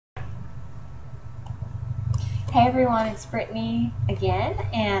Hey everyone, it's Brittany again,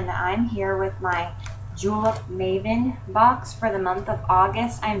 and I'm here with my Julep Maven box for the month of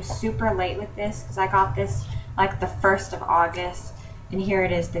August. I'm super late with this because I got this like the 1st of August, and here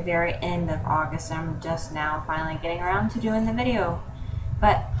it is the very end of August, and I'm just now finally getting around to doing the video.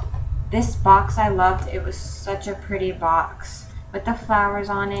 But this box I loved. It was such a pretty box with the flowers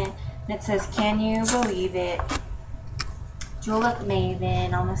on it, and it says, "Can you believe it? Julep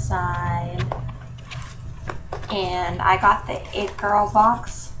Maven" on the side. And I got the It Girl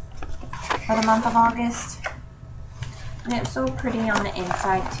box for the month of August. And it's so pretty on the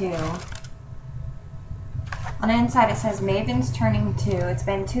inside too. On the inside it says, "Maven's turning 2. It's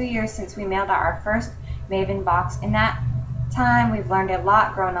been 2 years since we mailed out our first Maven box. In that time, we've learned a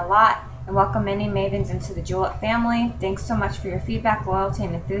lot, grown a lot, and welcomed many Mavens into the Julep family. Thanks so much for your feedback, loyalty,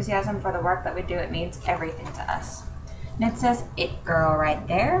 and enthusiasm for the work that we do. It means everything to us." And it says It Girl right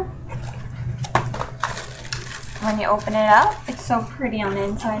there. When you open it up, it's so pretty on the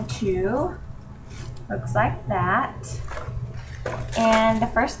inside too. Looks like that. And the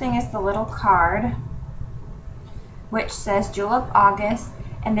first thing is the little card, which says, "Julep August,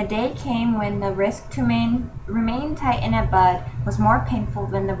 and the day came when the risk to remain tight in a bud was more painful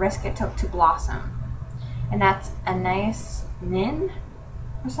than the risk it took to blossom." And that's a nice nin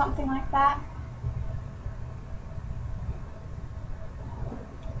or something like that.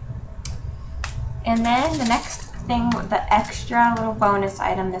 And then the next thing, the extra little bonus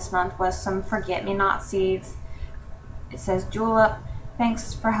item this month, was some forget-me-not seeds. It says, "Julep,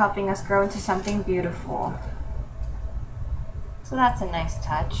 thanks for helping us grow into something beautiful." So that's a nice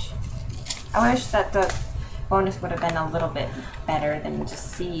touch. I wish that the bonus would have been a little bit better than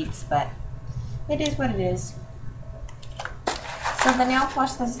just seeds, but it is what it is. So the nail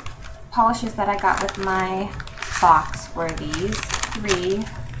polishes that I got with my box were these 3.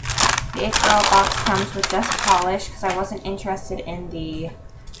 The It Girl box comes with just polish because I wasn't interested in the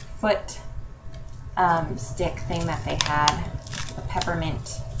foot stick thing that they had. The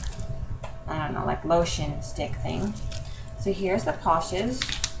peppermint, I don't know, like lotion stick thing. So here's the polishes.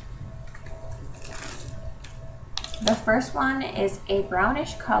 The first one is a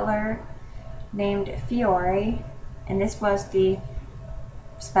brownish color named Fiore, and this was the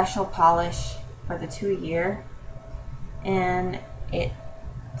special polish for the 2-year. And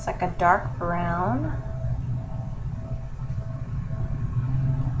it's like a dark brown.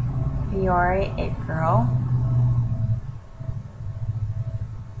 Fiore It Girl.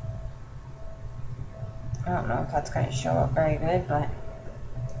 I don't know if that's going to show up very good, but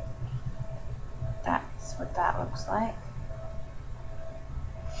that's what that looks like.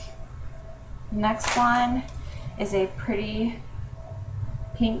 The next one is a pretty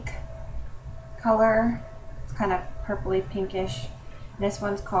pink color. It's kind of purpley pinkish. This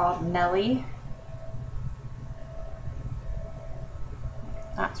one's called Nelly.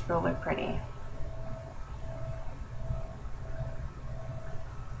 That's really pretty.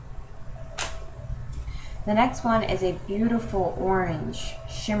 The next one is a beautiful orange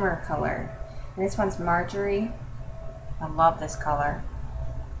shimmer color. And this one's Marjorie. I love this color.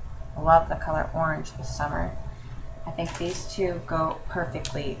 I love the color orange this summer. I think these two go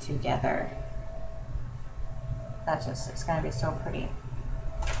perfectly together. It's going to be so pretty.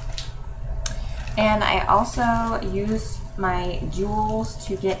 And I also use my jewels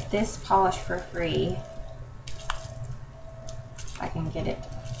to get this polish for free. If I can get it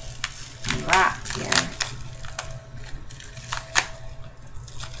wrapped here.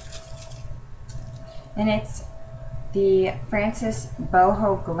 And it's the Francis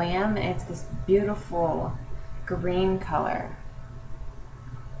Boho Glam, and it's this beautiful green color.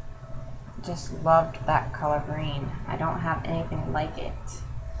 Just loved that color green. I don't have anything like it.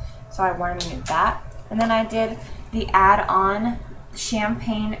 So I wanted that. And then I did the add-on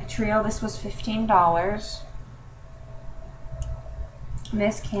Champagne Trio. This was $15. And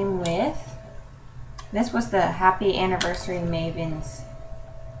this came with, this was the Happy Anniversary Mavens,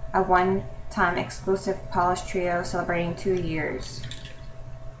 a one-time exclusive polish trio celebrating 2 years.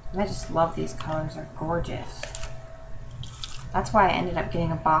 And I just love these colors. They're gorgeous. That's why I ended up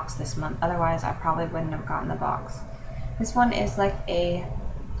getting a box this month. Otherwise, I probably wouldn't have gotten the box. This one is like a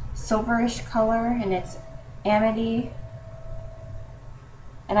silverish color, and it's amity,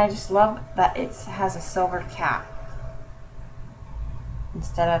 and I just love that it has a silver cap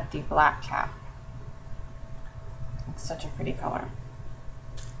instead of the black cap. It's such a pretty color.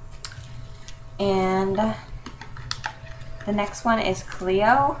 And the next one is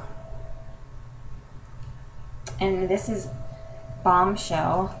Cleo, and this is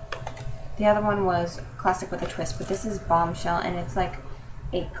Bombshell. The other one was Classic with a Twist, but this is Bombshell, and it's like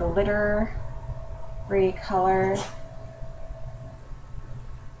a glitter glittery color.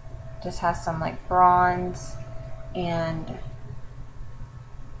 Just has some like bronze and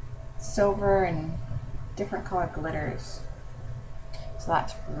silver and different colored glitters. So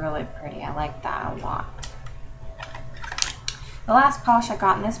that's really pretty. I like that a lot. The last polish I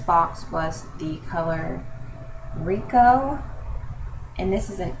got in this box was the color Rico. And this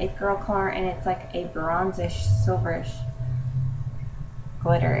is an It Girl color, and it's like a bronzish, silverish,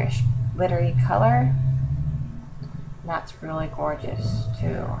 glittery color. And that's really gorgeous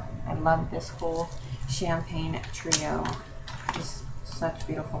too. I love this whole champagne trio. Just such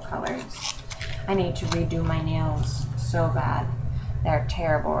beautiful colors. I need to redo my nails so bad. They're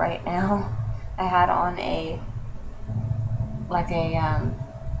terrible right now. I had on a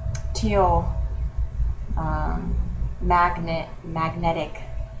teal magnetic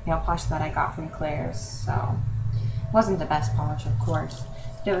nail polish that I got from Claire's. So it wasn't the best polish, of course,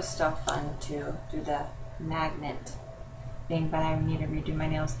 but it was still fun to do the magnet thing. But I need to redo my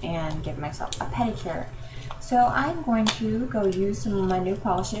nails and give myself a pedicure. So I'm going to go use some of my new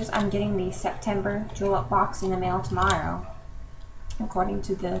polishes. I'm getting the September Julep box in the mail tomorrow, according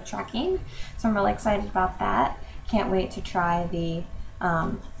to the tracking. So I'm really excited about that. Can't wait to try the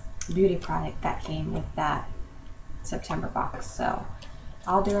beauty product that came with that September box. So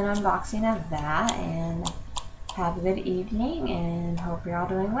I'll do an unboxing of that, and have a good evening, and hope you're all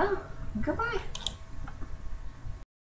doing well. Goodbye.